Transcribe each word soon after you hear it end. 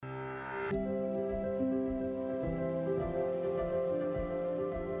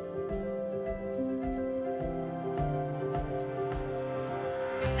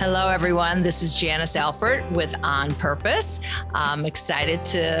Hello, everyone. This is Janice Alpert with On Purpose. I'm excited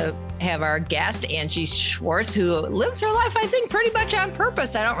to have our guest, Angie Schwartz, who lives her life, I think, pretty much on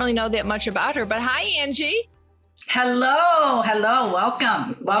purpose. I don't really know that much about her, but hi, Angie. Hello.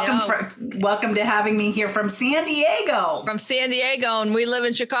 Welcome to having me here from San Diego. And we live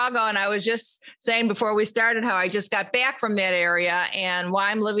in Chicago. And I was just saying before we started how I just got back from that area and why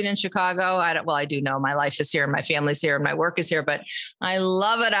I'm living in Chicago. I do know my life is here and my family's here and my work is here, but I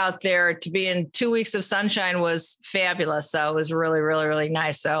love it out there. To be in 2 weeks of sunshine was fabulous. So it was really, really, really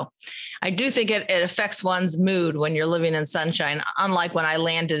nice. So I do think it affects one's mood when you're living in sunshine, unlike when I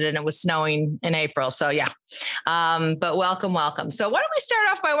landed and it was snowing in April. So yeah. But welcome. So why don't we start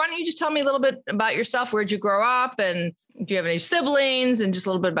off by, why don't you just tell me a little bit about yourself? Where'd you grow up? And do you have any siblings and just a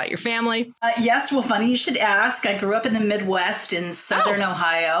little bit about your family? Yes. Well, funny you should ask. I grew up in the Midwest in Southern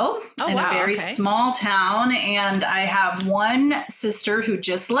Ohio in a very small town. And I have one sister who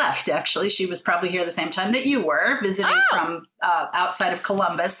just left. Actually, she was probably here the same time that you were, visiting from outside of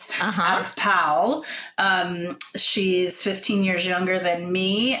Columbus, out of Powell. She's 15 years younger than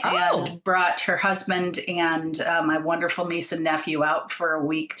me and brought her husband and my wonderful niece and nephew out for a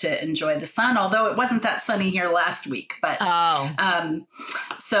week to enjoy the sun, although it wasn't that sunny here last week. But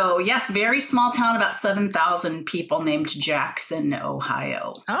so yes, very small town, about 7,000 people, named Jackson,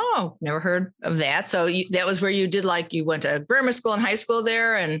 Ohio. Oh, never heard of that. So that was where you did, like, you went to grammar school and high school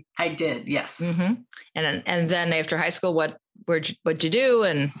there, and I did, yes. Mm-hmm. And then after high school, what'd you do?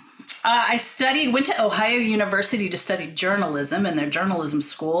 And I went to Ohio University to study journalism in their journalism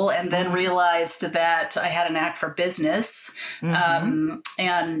school, and then realized that I had a knack for business, and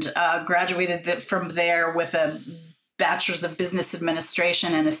graduated from there with a Bachelor's of Business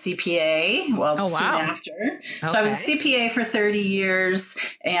Administration and a CPA. Soon after. Okay. So I was a CPA for 30 years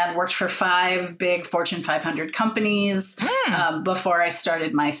and worked for 5 big Fortune 500 companies before I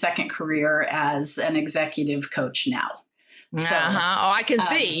started my second career as an executive coach now. So, I can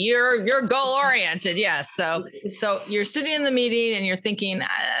see you're goal oriented. Yes. So you're sitting in the meeting and you're thinking,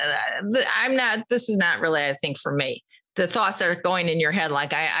 this is not really, I think, for me. The thoughts are going in your head,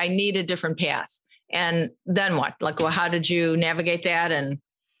 like, I need a different path. And then what? Like, well, how did you navigate that? And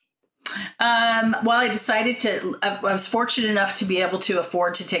I decided I was fortunate enough to be able to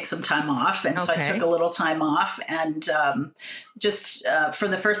afford to take some time off. And so I took a little time off and for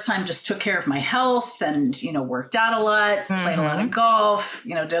the first time, just took care of my health and, worked out a lot, played a lot of golf,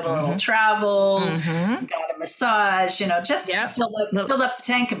 did a little travel, got a massage, filled up the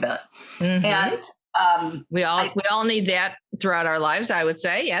tank a bit. And we all need that throughout our lives, I would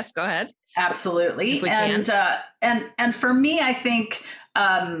say. Yes, go ahead. Absolutely. And for me, I think,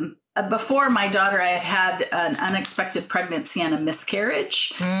 before my daughter, I had an unexpected pregnancy and a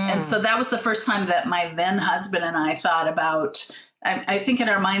miscarriage. And so that was the first time that my then husband and I thought about, I think in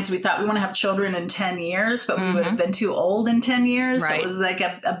our minds, we thought we want to have children in 10 years, but we would have been too old in 10 years. Right. So it was like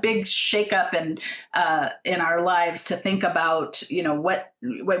a big shakeup in our lives to think about, what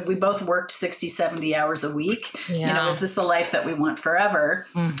we both worked 60, 70 hours a week. Yeah. Is this a life that we want forever?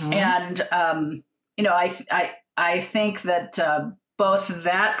 And, I think that, both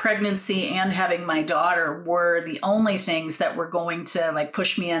that pregnancy and having my daughter were the only things that were going to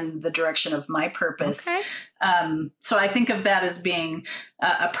push me in the direction of my purpose. Okay. So I think of that as being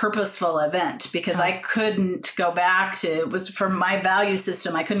a purposeful event because I couldn't go back it was from my value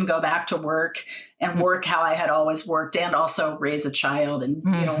system. I couldn't go back to work and work how I had always worked and also raise a child. And,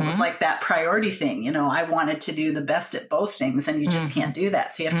 it was like that priority thing. I wanted to do the best at both things and you just can't do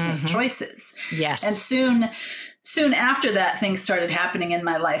that. So you have to make choices. Yes. And soon after that, things started happening in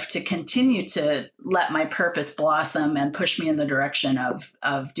my life to continue to let my purpose blossom and push me in the direction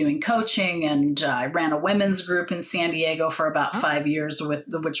of doing coaching. And I ran a women's group in San Diego for about 5 years,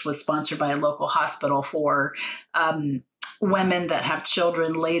 which was sponsored by a local hospital for women that have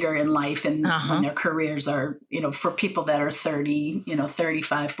children later in life and when their careers are, for people that are 30,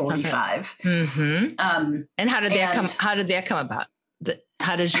 35, 45. Okay. And how did that come about?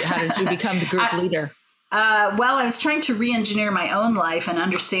 How did you become the group leader? I was trying to re-engineer my own life and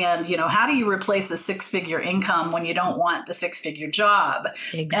understand, how do you replace a 6-figure income when you don't want the 6-figure job?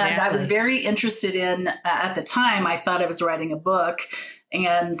 Exactly. And I was very interested in, at the time, I thought I was writing a book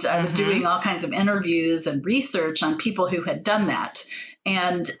and I was doing all kinds of interviews and research on people who had done that.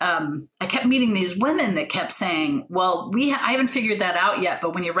 And I kept meeting these women that kept saying, well, I haven't figured that out yet,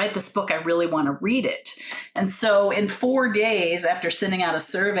 but when you write this book, I really want to read it. And so in 4 days after sending out a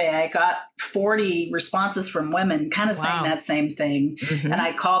survey, I got 40 responses from women kind of saying that same thing. And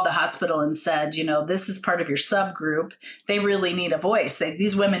I called the hospital and said, this is part of your subgroup. They really need a voice.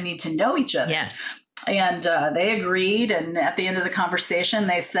 These women need to know each other. Yes. they agreed. And at the end of the conversation,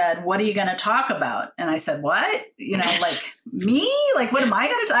 they said, "What are you going to talk about?" And I said, "What? Like me? Like, what am I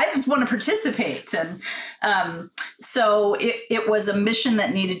going to? I just want to participate." And so it was a mission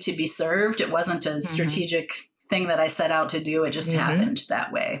that needed to be served. It wasn't a strategic thing that I set out to do. It just happened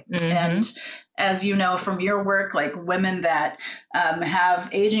that way. And as you know from your work, like women that have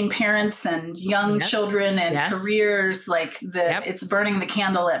aging parents and young children and careers, like it's burning the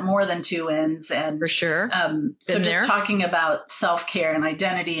candle at more than two ends. And for sure. So just talking about self-care and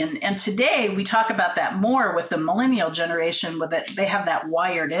identity. And today we talk about that more with the millennial generation, with it. They have that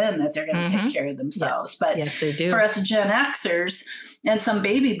wired in that they're going to take care of themselves. But they do. For us Gen Xers and some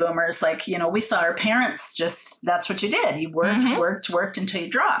baby boomers, like, we saw our parents just, that's what you did. You worked until you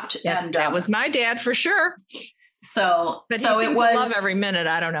dropped. Yeah, and that was my dad for sure. But he seemed to love every minute.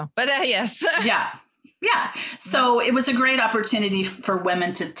 I don't know, but yes. Yeah. So it was a great opportunity for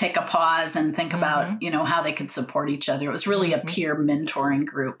women to take a pause and think about, how they could support each other. It was really a peer mentoring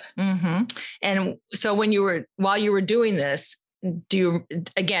group. And so while you were doing this,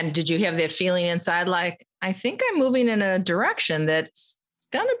 did you have that feeling inside, like, I think I'm moving in a direction that's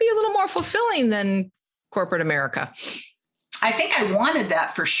going to be a little more fulfilling than corporate America? I think I wanted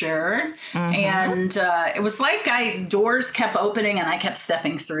that for sure. And it was like doors kept opening and I kept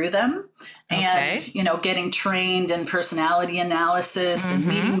stepping through them. And, getting trained in personality analysis and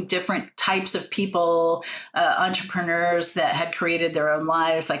meeting different types of people, entrepreneurs that had created their own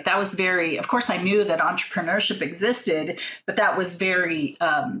lives. Like that was of course I knew that entrepreneurship existed, but that was very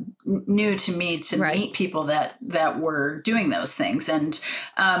new to me to meet people that were doing those things. And,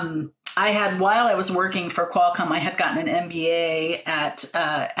 while I was working for Qualcomm, I had gotten an MBA at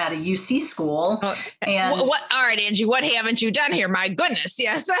a UC school. And all right, Angie, what haven't you done here? My goodness.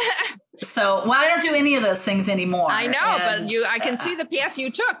 Yes. So, I don't do any of those things anymore. I know, but I can see the path you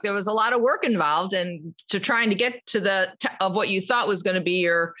took. There was a lot of work involved, and to trying to get to of what you thought was going to be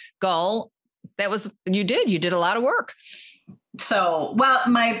your goal. You did a lot of work. So,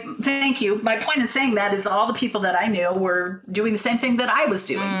 thank you. My point in saying that is all the people that I knew were doing the same thing that I was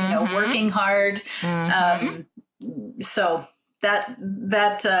doing, working hard. So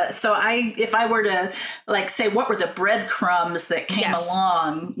if I were to say, what were the breadcrumbs that came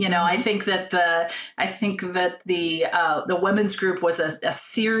along, I think that the women's group was a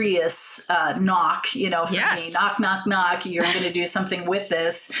serious knock, for me, knock, knock, knock. You're going to do something with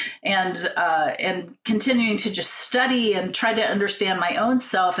this, and continuing to just study and try to understand my own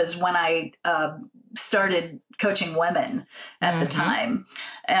self is when I started coaching women at the time,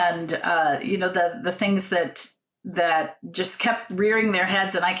 and the things that just kept rearing their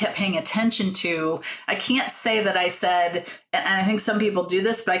heads and I kept paying attention to. I can't say that I said, and I think some people do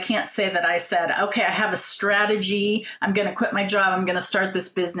this, but I can't say that I said, okay, I have a strategy. I'm going to quit my job. I'm going to start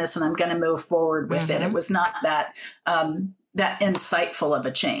this business and I'm going to move forward with it. It was not that insightful of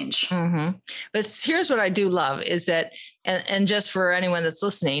a change. But here's what I do love is that, and just for anyone that's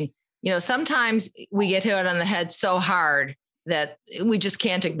listening, sometimes we get hit on the head so hard that we just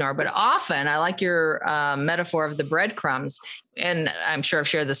can't ignore. But often, I like your metaphor of the breadcrumbs. And I'm sure I've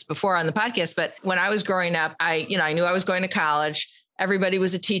shared this before on the podcast, but when I was growing up, I knew I was going to college. Everybody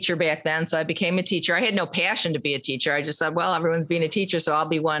was a teacher back then. So I became a teacher. I had no passion to be a teacher. I just thought, well, everyone's being a teacher, so I'll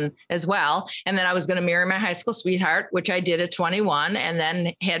be one as well. And then I was going to marry my high school sweetheart, which I did at 21, and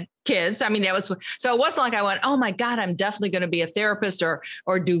then had kids. I mean, so it wasn't like I went, oh my God, I'm definitely going to be a therapist or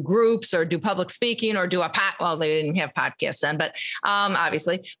do groups or do public speaking or do well, they didn't have podcasts then, but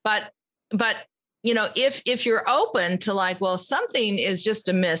obviously, but if you're open to well, something is just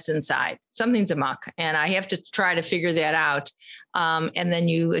amiss inside, something's amok, and I have to try to figure that out. And then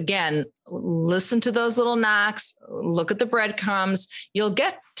you, again, listen to those little knocks, look at the breadcrumbs, you'll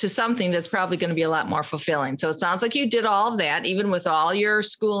get to something that's probably going to be a lot more fulfilling. So it sounds like you did all of that, even with all your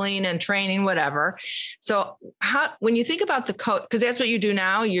schooling and training, whatever. So when you think about the coach, because that's what you do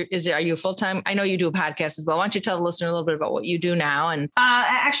now, are you full-time? I know you do a podcast as well. Why don't you tell the listener a little bit about what you do now? And I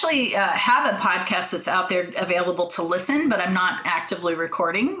actually have a podcast that's out there available to listen, but I'm not actively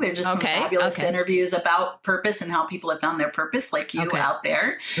recording. They're just some fabulous interviews about purpose and how people have found their purpose, like you out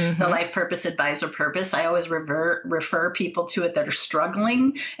there, the Life Purpose Advisor Purpose. I always refer people to it that are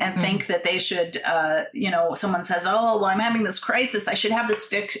struggling and think that they should, someone says, oh, well, I'm having this crisis. I should have this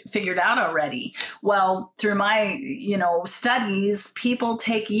figured out already. Well, through my, studies, people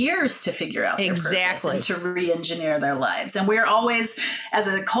take years to figure out their purpose and to re-engineer their lives. And we're always, as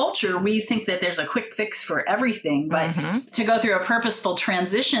a culture, we think that there's a quick fix for everything. But to go through a purposeful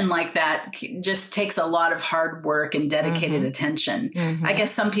transition like that just takes a lot of hard work and dedicated attention. I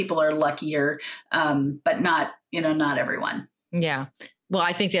guess some people are luckier, but not everyone. Yeah. Well,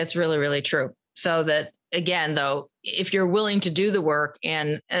 I think that's really, really true. So that, again, though, if you're willing to do the work,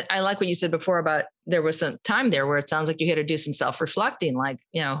 and I like what you said before about there was some time there where it sounds like you had to do some self-reflecting, like,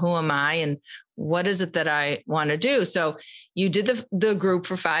 who am I and what is it that I want to do? So you did the group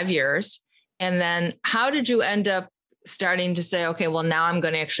for 5 years. And then how did you end up starting to say, okay, well, now I'm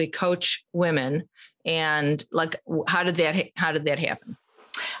going to actually coach women? And like, how did that happen?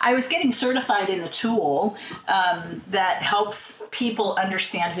 I was getting certified in a tool that helps people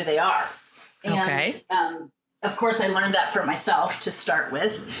understand who they are. And, okay. Of course, I learned that for myself to start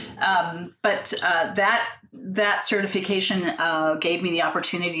with. But that certification gave me the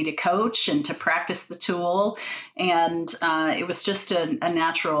opportunity to coach and to practice the tool. And it was just a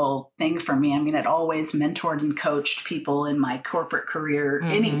natural thing for me. I mean, I'd always mentored and coached people in my corporate career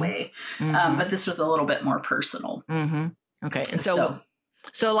anyway. But this was a little bit more personal. Okay. And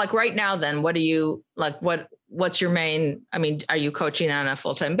so like right now, then what do you like, what's your main, I mean, are you coaching on a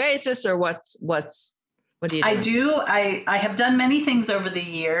full-time basis or what do you do? I have done many things over the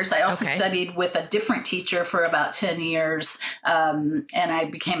years. I also studied with a different teacher for about 10 years. And I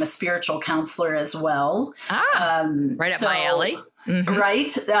became a spiritual counselor as well. Right up my alley.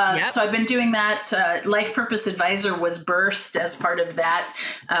 Right. So I've been doing that. Life Purpose Advisor was birthed as part of that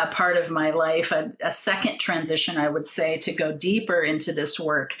part of my life, a second transition, I would say, to go deeper into this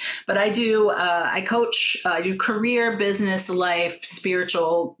work. But I coach, I do career, business, life,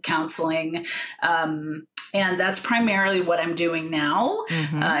 spiritual counseling. And that's primarily what I'm doing now.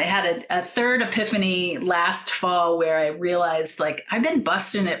 I had a third epiphany last fall where I realized, like, I've been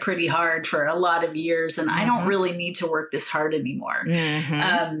busting it pretty hard for a lot of years and I don't really need to work this hard anymore.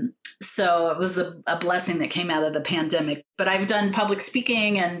 So it was a blessing that came out of the pandemic. But I've done public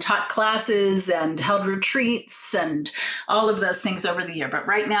speaking and taught classes and held retreats and all of those things over the year. But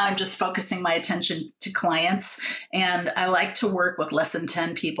right now I'm just focusing my attention to clients, and I like to work with less than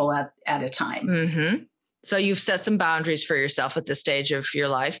 10 people at a time. So you've set some boundaries for yourself at this stage of your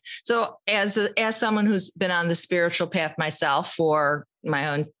life. So as someone who's been on the spiritual path myself for my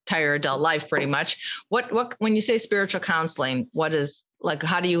own entire adult life, pretty much, what when you say spiritual counseling, what is, like,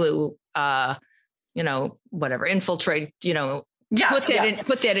 how do you infiltrate, put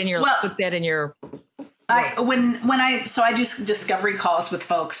that in your I do discovery calls with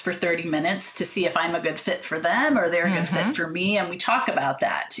folks for 30 minutes to see if I'm a good fit for them or they're a good fit for me. And we talk about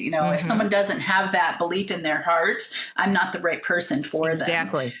that. If someone doesn't have that belief in their heart, I'm not the right person for them.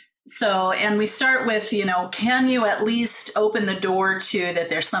 Exactly. So, and we start with, can you at least open the door to that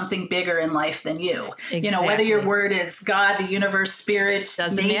there's something bigger in life than you? Exactly. Whether your word is God, the universe, spirit,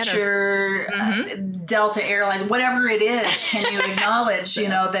 nature, Delta Airlines, whatever it is, can you acknowledge,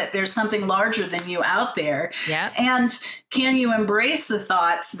 that there's something larger than you out there? Yeah. And can you embrace the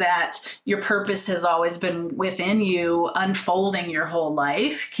thoughts that your purpose has always been within you, unfolding your whole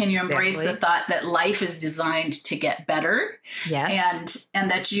life? Can you embrace the thought that life is designed to get better? Yes. And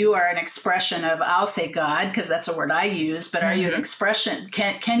that you are an expression of, I'll say God, because that's a word I use, but are you an expression?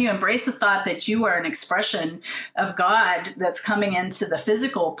 Can you embrace the thought that you are an expression of God that's coming into the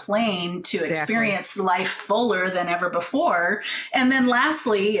physical plane to experience life fuller than ever before? And then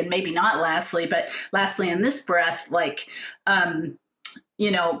lastly, and maybe not lastly, but lastly in this breath, like, can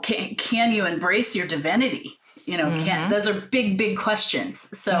you embrace your divinity? Those are big, big questions.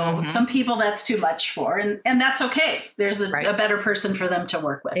 So some people that's too much for, and that's okay. There's a better person for them to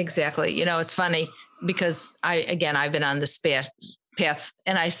work with. Exactly. It's funny because I've been on this path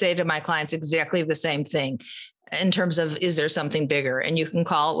and I say to my clients exactly the same thing in terms of, is there something bigger? And you can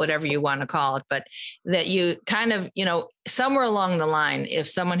call it whatever you want to call it, but that you kind of, somewhere along the line, if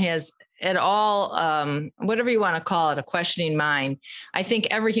someone has at all, whatever you want to call it, a questioning mind, I think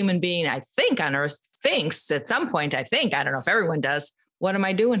every human being, on earth thinks at some point, I don't know if everyone does, what am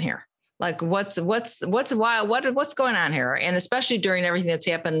I doing here? Like, what's going on here? And especially during everything that's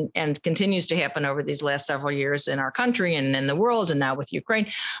happened and continues to happen over these last several years in our country and in the world, and now with Ukraine,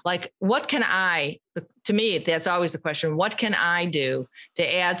 like, to me, that's always the question. What can I do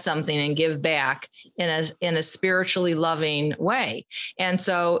to add something and give back in a spiritually loving way? And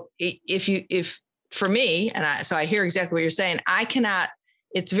so for me, so I hear exactly what you're saying,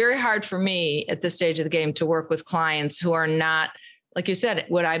 it's very hard for me at this stage of the game to work with clients who are not, like you said,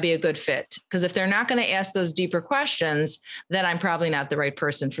 would I be a good fit? Because if they're not going to ask those deeper questions, then I'm probably not the right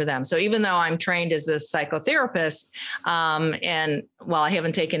person for them. So even though I'm trained as a psychotherapist, and while I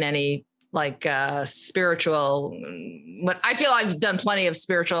haven't taken any spiritual, but I feel I've done plenty of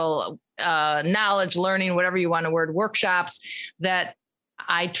spiritual knowledge, learning, whatever you want to word, workshops, that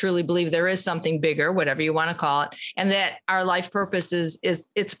I truly believe there is something bigger, whatever you want to call it, and that our life purpose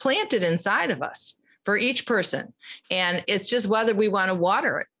it's planted inside of us for each person. And it's just whether we want to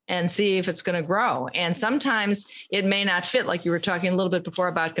water it and see if it's going to grow. And sometimes it may not fit, like you were talking a little bit before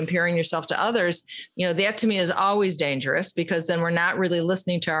about comparing yourself to others. That to me is always dangerous, because then we're not really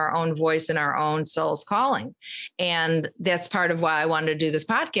listening to our own voice and our own soul's calling. And that's part of why I wanted to do this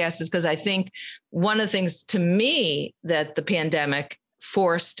podcast, is because I think one of the things to me that the pandemic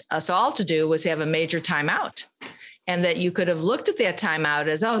forced us all to do was have a major timeout. And that you could have looked at that timeout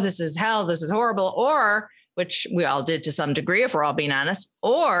as, oh, this is hell, this is horrible, or which we all did to some degree, if we're all being honest,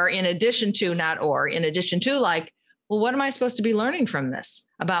 or in addition to like, well, what am I supposed to be learning from this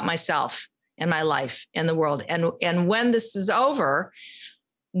about myself and my life and the world? And when this is over,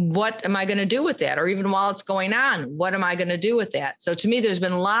 what am I going to do with that? Or even while it's going on, what am I going to do with that? So to me, there's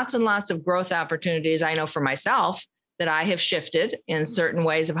been lots and lots of growth opportunities. I know for myself that I have shifted in certain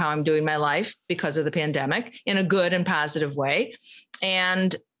ways of how I'm doing my life because of the pandemic in a good and positive way.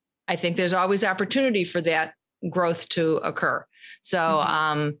 And I think there's always opportunity for that growth to occur. So,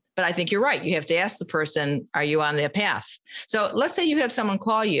 but I think you're right. You have to ask the person, are you on their path? So let's say you have someone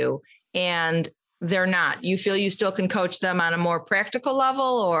call you and they're not. You feel you still can coach them on a more practical level,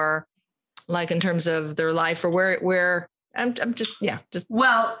 or like in terms of their life, or where I'm just.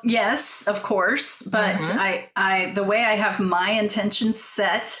 Well, yes, of course. But I the way I have my intentions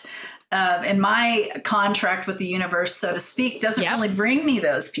set, and my contract with the universe, so to speak, doesn't really bring me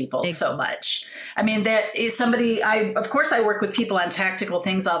those people so much. I mean, there is somebody, of course, I work with people on tactical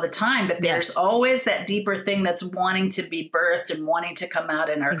things all the time, but there's always that deeper thing that's wanting to be birthed and wanting to come out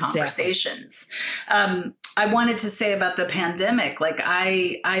in our conversations. I wanted to say about the pandemic, like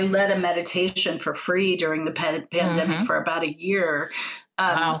I led a meditation for free during the pandemic for about a year.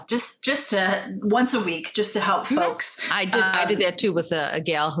 Wow. Just to once a week, just to help folks. I did that too with a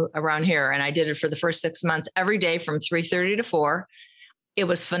gal around here, and I did it for the first 6 months every day from 3:30 to 4. It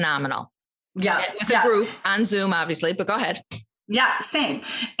was phenomenal. Yeah. With a group on Zoom, obviously, but go ahead. Yeah, same.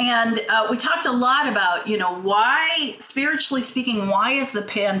 And we talked a lot about, why, spiritually speaking, why is the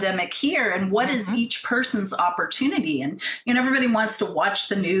pandemic here, and what is each person's opportunity? And, everybody wants to watch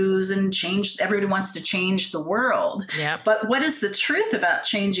the news and everybody wants to change the world. Yep. But what is the truth about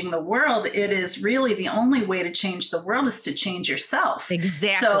changing the world? It is really the only way to change the world is to change yourself.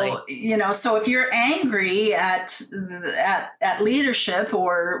 Exactly. So, so if you're angry at leadership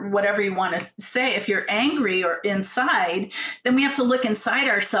or whatever you want to say, if you're angry or inside, then we have to look inside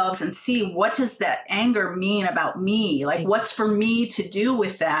ourselves and see, what does that anger mean about me? Like, what's for me to do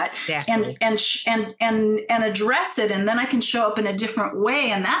with that? Exactly. and address it. And then I can show up in a different way.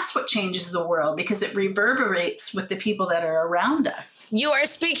 And that's what changes the world, because it reverberates with the people that are around us. You are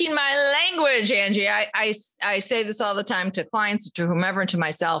speaking my language, Angie. I say this all the time to clients, to whomever, and to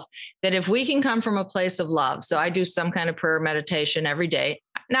myself, that if we can come from a place of love. So I do some kind of prayer meditation every day.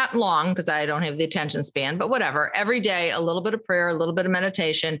 Not long, because I don't have the attention span, but whatever. Every day, a little bit of prayer, a little bit of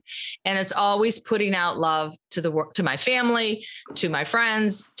meditation. And it's always putting out love to my family, to my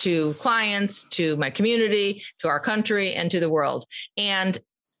friends, to clients, to my community, to our country, and to the world. And,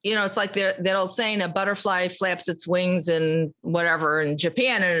 it's like that old saying, a butterfly flaps its wings and whatever in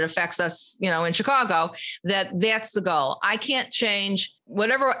Japan, and it affects us, in Chicago, that's the goal. I can't change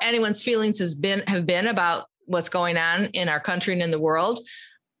whatever anyone's feelings have been about what's going on in our country and in the world.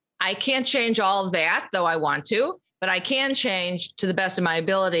 I can't change all of that, though I want to, but I can change, to the best of my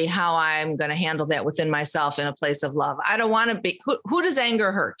ability, how I'm going to handle that within myself in a place of love. I don't want to be, who does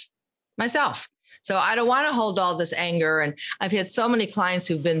anger hurt? Myself. So I don't want to hold all this anger. And I've had so many clients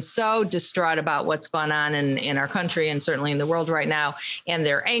who've been so distraught about what's going on in our country and certainly in the world right now. And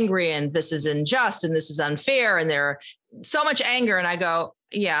they're angry, and this is unjust, and this is unfair. And they're so much anger. And I go,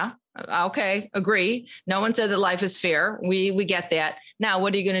 yeah, okay, agree. No one said that life is fair. We get that. Now,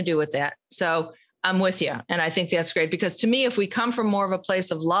 what are you going to do with that? So I'm with you. And I think that's great, because to me, if we come from more of a place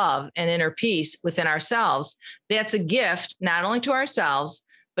of love and inner peace within ourselves, that's a gift, not only to ourselves,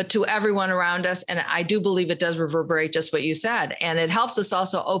 but to everyone around us. And I do believe it does reverberate just what you said. And it helps us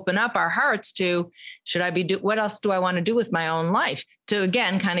also open up our hearts to, what else do I want to do with my own life? To,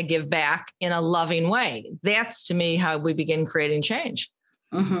 again, kind of give back in a loving way. That's, to me, how we begin creating change.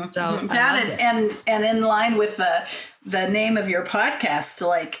 Mm-hmm. So that and in line with the name of your podcast,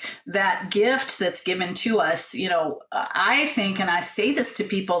 like that gift that's given to us, I think, and I say this to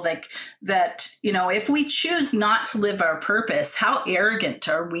people, like that, if we choose not to live our purpose, how arrogant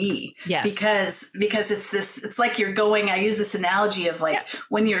are we? Yes. Because it's like you're going, I use this analogy of like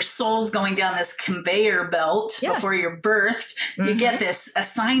when your soul's going down this conveyor belt before you're birthed, you get this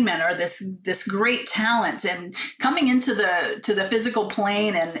assignment or this great talent, and coming into the physical plane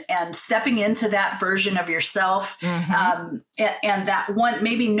and stepping into that version of yourself And that one,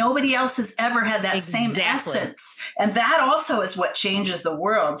 maybe nobody else has ever had that same essence. And that also is what changes the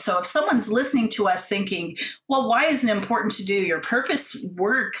world. So if someone's listening to us thinking, well, why is it important to do your purpose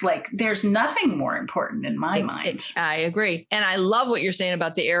work? Like, there's nothing more important in my mind. I agree. And I love what you're saying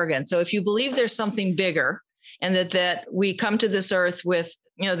about the arrogance. So if you believe there's something bigger, and that we come to this earth with,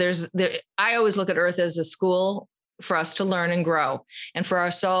 I always look at earth as a school for us to learn and grow, and for our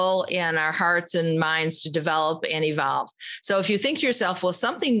soul and our hearts and minds to develop and evolve. So if you think to yourself, well,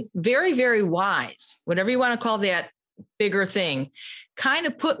 something very, very wise, whatever you want to call that bigger thing, kind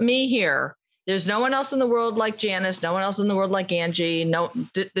of put me here. There's no one else in the world like Janice, no one else in the world like Angie.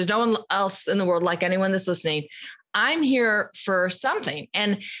 There's no one else in the world like anyone that's listening. I'm here for something.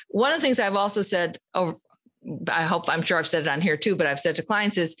 And one of the things I've also said, I'm sure I've said it on here too, but I've said to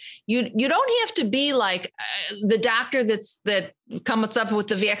clients is you don't have to be like the doctor that comes up with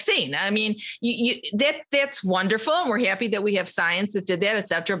the vaccine. I mean, that's wonderful. And we're happy that we have science that did that, et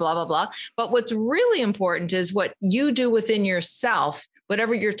cetera, blah, blah, blah. But what's really important is what you do within yourself,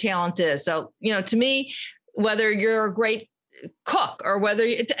 whatever your talent is. So, to me, whether you're a great cook or whether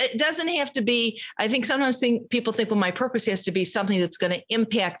it doesn't have to be, I think sometimes people think, well, my purpose has to be something that's going to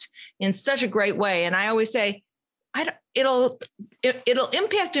impact in such a great way. And I always say, it'll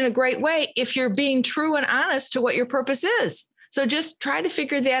impact in a great way if you're being true and honest to what your purpose is. So just try to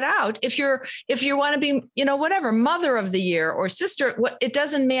figure that out. If you want to be, whatever, mother of the year or sister, it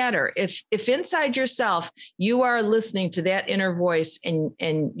doesn't matter. If inside yourself, you are listening to that inner voice and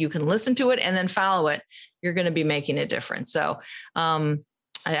you can listen to it and then follow it, you're going to be making a difference. So I'm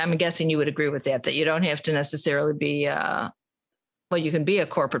guessing you would agree with that you don't have to necessarily be, you can be a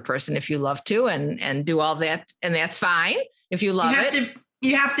corporate person if you love to and do all that. And that's fine if you love it.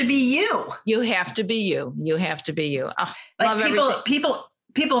 You have to be you. You have to be you. You have to be you. Oh, like people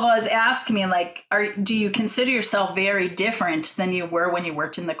have always asked me, like, do you consider yourself very different than you were when you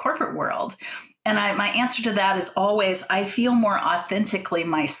worked in the corporate world? And my answer to that is always, I feel more authentically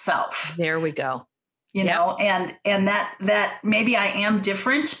myself. There we go. And that maybe I am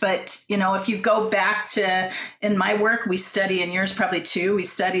different, but if you go back to, in my work, we study, and yours probably too, we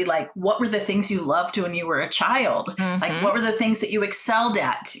study like, what were the things you loved when you were a child? Mm-hmm. Like, what were the things that you excelled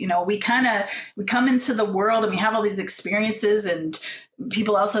at? We come into the world and we have all these experiences, and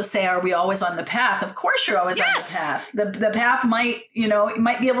people also say, are we always on the path? Of course you're always on the path. The path might, it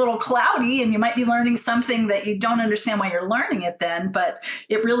might be a little cloudy and you might be learning something that you don't understand why you're learning it then, but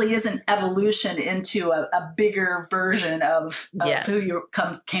it really is an evolution into a bigger version of who you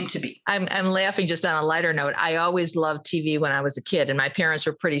came to be. I'm laughing just on a lighter note. I always loved TV when I was a kid, and my parents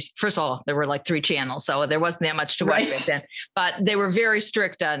were first of all, there were like 3 channels. So there wasn't that much to watch back then, but they were very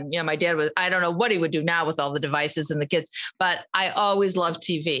strict on, my dad I don't know what he would do now with all the devices and the kids, but I always loved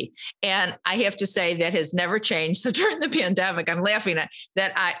TV. And I have to say that has never changed. So during the pandemic, I'm laughing at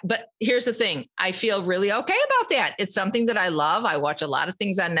that. But here's the thing. I feel really okay about that. It's something that I love. I watch a lot of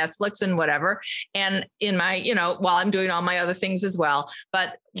things on Netflix and whatever. And in my, while I'm doing all my other things as well.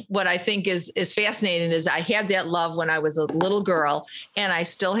 But what I think is fascinating is I had that love when I was a little girl, and I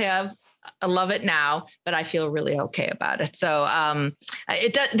still have. I love it now, but I feel really okay about it. So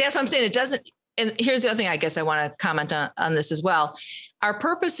that's what I'm saying. It doesn't. And here's the other thing I guess I want to comment on this as well. Our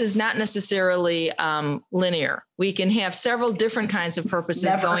purpose is not necessarily linear. We can have several different kinds of purposes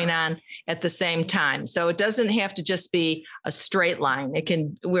going on at the same time. So it doesn't have to just be a straight line.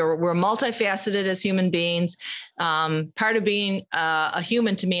 We're multifaceted as human beings. Part of being a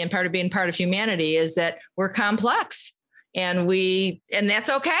human to me, and part of being part of humanity, is that we're complex. And that's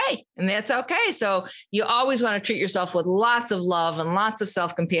okay. And that's okay. So you always want to treat yourself with lots of love and lots of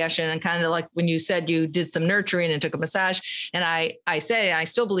self-compassion, and kind of like when you said you did some nurturing and took a massage. And I say, and I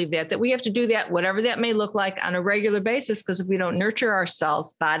still believe that we have to do that, whatever that may look like, on a regular basis, because if we don't nurture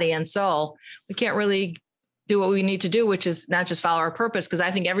ourselves, body and soul, we can't really do what we need to do, which is not just follow our purpose. Because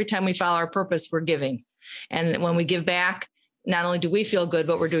I think every time we follow our purpose, we're giving. And when we give back, not only do we feel good,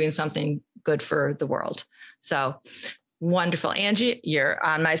 but we're doing something good for the world. So wonderful. Angie, you're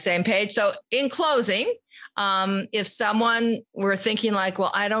on my same page. So in closing, if someone were thinking like,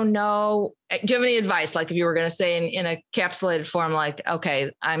 well, I don't know, do you have any advice? Like if you were going to say in a capsulated form, like,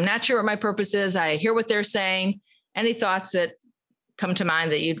 okay, I'm not sure what my purpose is. I hear what they're saying. Any thoughts that come to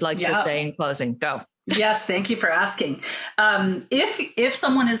mind that you'd like to say in closing? Go. Yes. Thank you for asking. If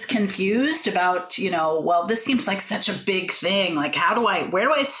someone is confused about, well, this seems like such a big thing. Like, where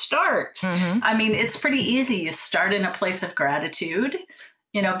do I start? Mm-hmm. I mean, it's pretty easy. You start in a place of gratitude,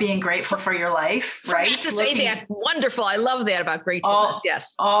 being grateful for your life, right? To say that. Wonderful. I love that about gratefulness.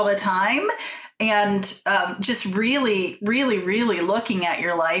 Yes. All the time. and just really, really, really looking at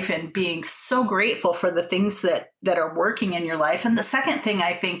your life and being so grateful for the things that are working in your life. And the second thing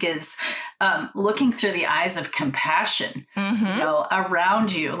I think is looking through the eyes of compassion,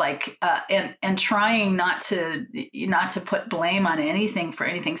 around you, like, and trying not to put blame on anything for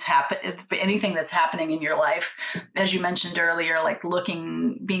anything that's happening in your life. As you mentioned earlier, like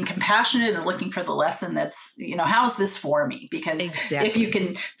being compassionate and looking for the lesson that's, how's this for me? Because if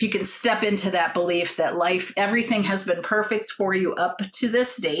you can step into that belief that life, everything has been perfect for you up to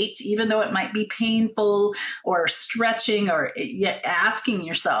this date, even though it might be painful or stretching, or yet asking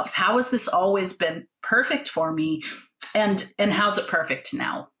yourselves, how has this always been perfect for me? And how's it perfect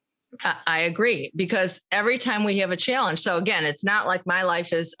now? I agree, because every time we have a challenge. So again, it's not like my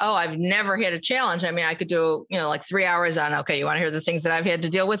life is, I've never had a challenge. I mean, I could do, like 3 hours on, okay, you want to hear the things that I've had to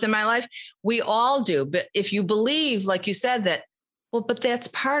deal with in my life? We all do. But if you believe, like you said, that, well, but that's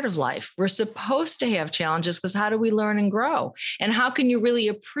part of life. We're supposed to have challenges, because how do we learn and grow? And how can you really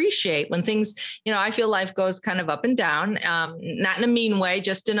appreciate when things, I feel life goes kind of up and down, not in a mean way,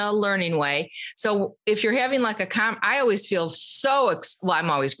 just in a learning way. So if you're having like I always feel I'm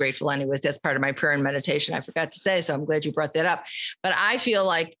always grateful anyways. That's part of my prayer and meditation. I forgot to say, so I'm glad you brought that up. But I feel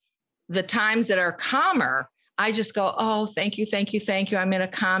like the times that are calmer, I just go, oh, thank you, thank you, thank you. I'm in a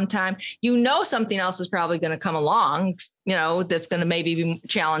calm time. Something else is probably going to come along, that's going to maybe be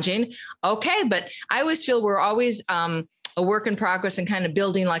challenging. Okay. But I always feel we're always a work in progress and kind of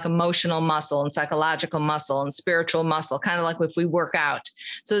building like emotional muscle and psychological muscle and spiritual muscle, kind of like if we work out.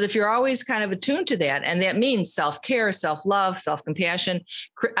 So that if you're always kind of attuned to that, and that means self-care, self-love, self-compassion.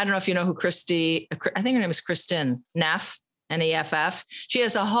 I don't know if you know who I think her name is Kristin Neff. Neff. She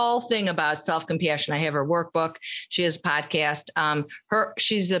has a whole thing about self-compassion. I have her workbook. She has a podcast.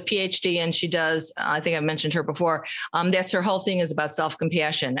 She's a PhD, and she does, I think I've mentioned her before. That's her whole thing, is about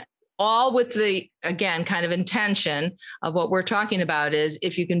self-compassion, all with the, again, kind of intention of what we're talking about is,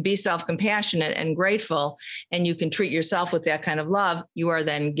 if you can be self-compassionate and grateful, and you can treat yourself with that kind of love, you are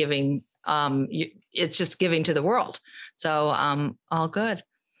then giving, it's just giving to the world. So all good.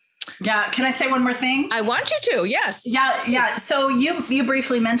 Yeah. Can I say one more thing? I want you to. Yes. Yeah. So you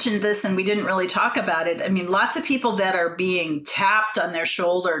briefly mentioned this, and we didn't really talk about it. I mean, lots of people that are being tapped on their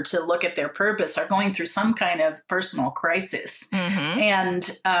shoulder to look at their purpose are going through some kind of personal crisis, and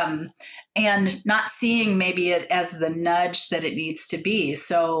not seeing maybe it as the nudge that it needs to be.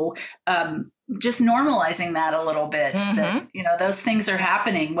 So, just normalizing that a little bit, that, those things are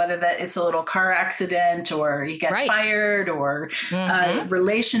happening, whether that it's a little car accident, or you get fired, or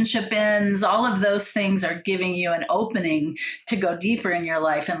relationship ends, all of those things are giving you an opening to go deeper in your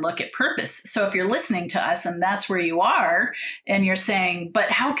life and look at purpose. So if you're listening to us and that's where you are, and you're saying, but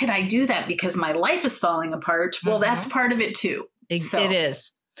how can I do that? Because my life is falling apart. Well, that's part of it too. It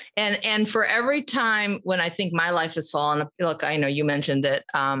is. And for every time when I think my life has fallen, look, I know you mentioned that,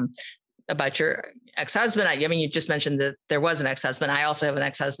 about your ex-husband. I mean, you just mentioned that there was an ex-husband. I also have an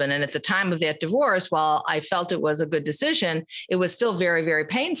ex-husband. And at the time of that divorce, while I felt it was a good decision, it was still very, very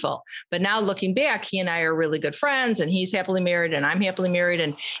painful. But now looking back, he and I are really good friends, and he's happily married and I'm happily married.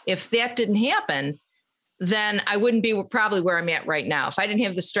 And if that didn't happen, then I wouldn't be probably where I'm at right now. If I didn't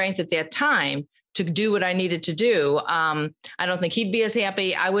have the strength at that time to do what I needed to do, I don't think he'd be as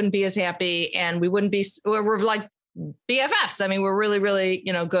happy. I wouldn't be as happy. And we're like BFFs. I mean, we're really, really,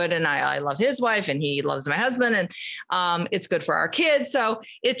 good. And I love his wife, and he loves my husband, and it's good for our kids. So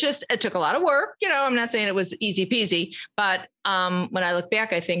it took a lot of work. I'm not saying it was easy peasy, but when I look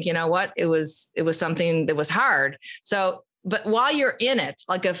back, I think, what, it was something that was hard. So, but while you're in it,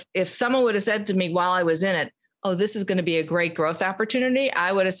 like if someone would have said to me while I was in it, oh, this is going to be a great growth opportunity,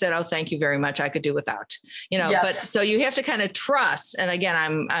 I would have said, oh, thank you very much. I could do without, yes. But so you have to kind of trust. And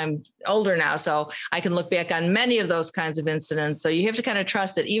again, I'm older now, so I can look back on many of those kinds of incidents. So you have to kind of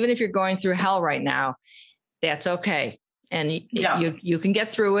trust that even if you're going through hell right now, that's okay. And you can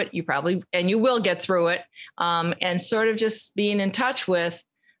get through it. You will get through it. And sort of just being in touch with,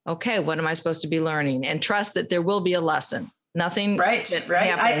 okay, what am I supposed to be learning? And trust that there will be a lesson. Nothing. Right.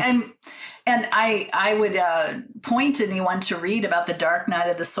 I would point anyone to read about the dark night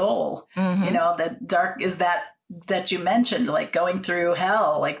of the soul. The dark is that you mentioned, like going through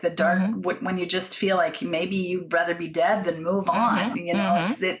hell, like the dark, when you just feel like maybe you'd rather be dead than move on.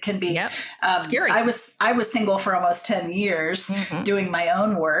 It can be scary. I was single for almost 10 years, doing my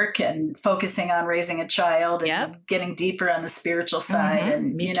own work and focusing on raising a child and getting deeper on the spiritual side.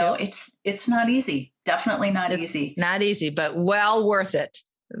 And, it's not easy. Definitely not easy. Not easy, but well worth it.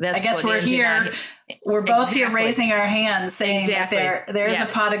 That's I guess what we're Angie here. We're both here raising our hands, saying that there's a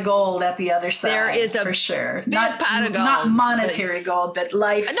pot of gold at the other side. There is a for sure. Not pot of gold, not monetary gold, but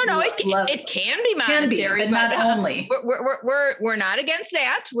life. No, it can be monetary, but not only. We're not against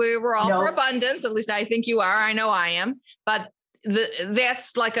that. We're all for abundance. At least I think you are. I know I am. But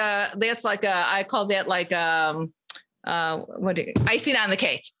that's like a I call that like icing on the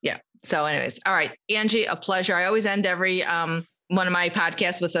cake. Yeah. So anyways, all right, Angie, a pleasure. I always end every one of my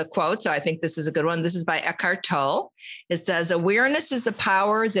podcasts with a quote. So I think this is a good one. This is by Eckhart Tolle. It says, awareness is the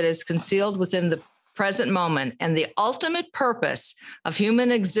power that is concealed within the present moment and the ultimate purpose of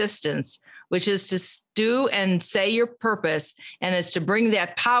human existence, which is to do and say your purpose, and is to bring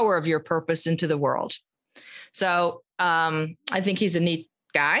that power of your purpose into the world. So I think he's a neat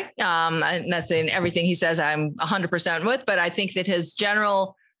guy. I'm not saying everything he says I'm 100% with, but I think that his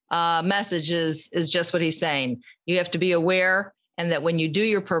general message is just what he's saying. You have to be aware, and that when you do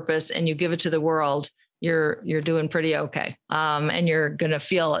your purpose and you give it to the world, you're doing pretty okay. And you're going to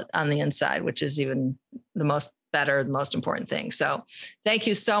feel it on the inside, which is even the most important thing. So thank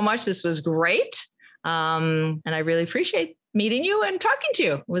you so much. This was great. And I really appreciate meeting you and talking to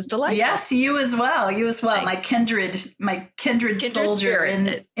you. It was delightful. Yes, you as well. Thanks. My kindred soldier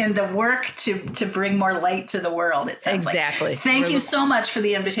in the work to bring more light to the world. It sounds exactly. Thank you so much for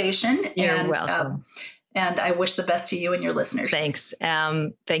the invitation. You're welcome. And I wish the best to you and your listeners. Thanks.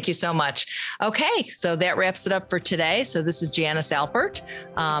 Thank you so much. Okay. So that wraps it up for today. So this is Janice Alpert.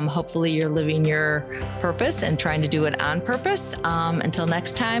 Hopefully you're living your purpose and trying to do it on purpose. Until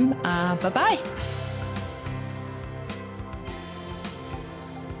next time, bye-bye.